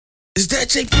that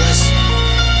J Plus?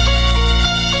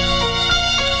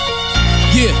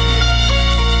 Yeah,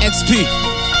 XP,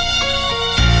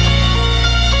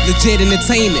 legit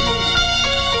entertainment.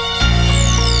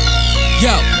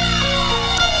 Yo,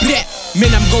 bleh. Man,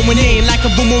 I'm going in like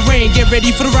a boomerang. Get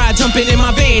ready for the ride, jumping in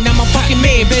my vein. I'm a fucking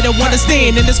man, better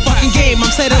understand in this fucking game. I'm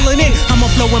settling in, I'm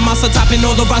a flowing monster, topping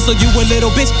all the rocks. So you a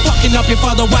little bitch, fucking up your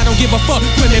father. I don't give a fuck.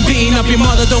 Women beating up your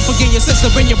mother, don't forget your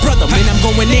sister and your brother. Man, I'm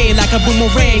going in like a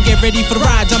boomerang. Get ready for the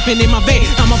ride, jumping in my vein.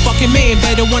 I'm a fucking man,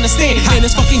 better understand in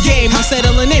this fucking game. I'm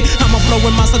settling in, I'm a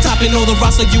flowing monster, topping all the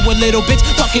rocks. So you a little bitch,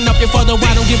 fucking up your father.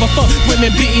 I don't give a fuck.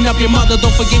 Women beating up your mother,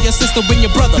 don't forget your sister and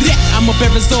your brother. I'm a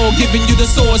Berizol, giving you the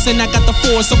source, and I got the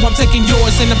force, so I'm taking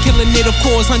yours, and I'm killing it, of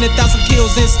course. 100,000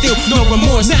 kills and still no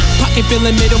remorse. Pocket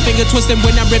feeling, middle finger twisting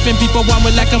when I'm ripping people on me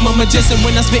like I'm a magician.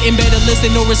 When I'm spitting, better listen,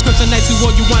 no restriction. Night to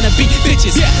all you wanna be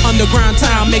bitches. Underground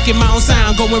time, making my own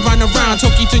sound, going round and round,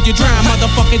 talking to your drown.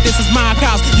 Motherfucker, this is my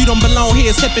house. You don't belong here,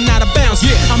 stepping out of bounds.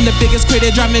 I'm the biggest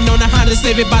critic, driving on a Honda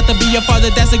Civic, about to be your father.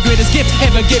 That's the greatest gift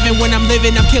ever given. When I'm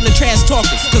living, I'm killing trash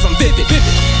talkers, cause I'm vivid.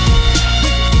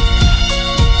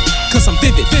 Cause I'm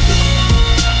vivid.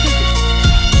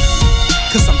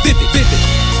 Cause I'm vivid.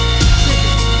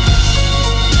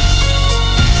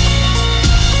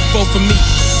 Vote for me.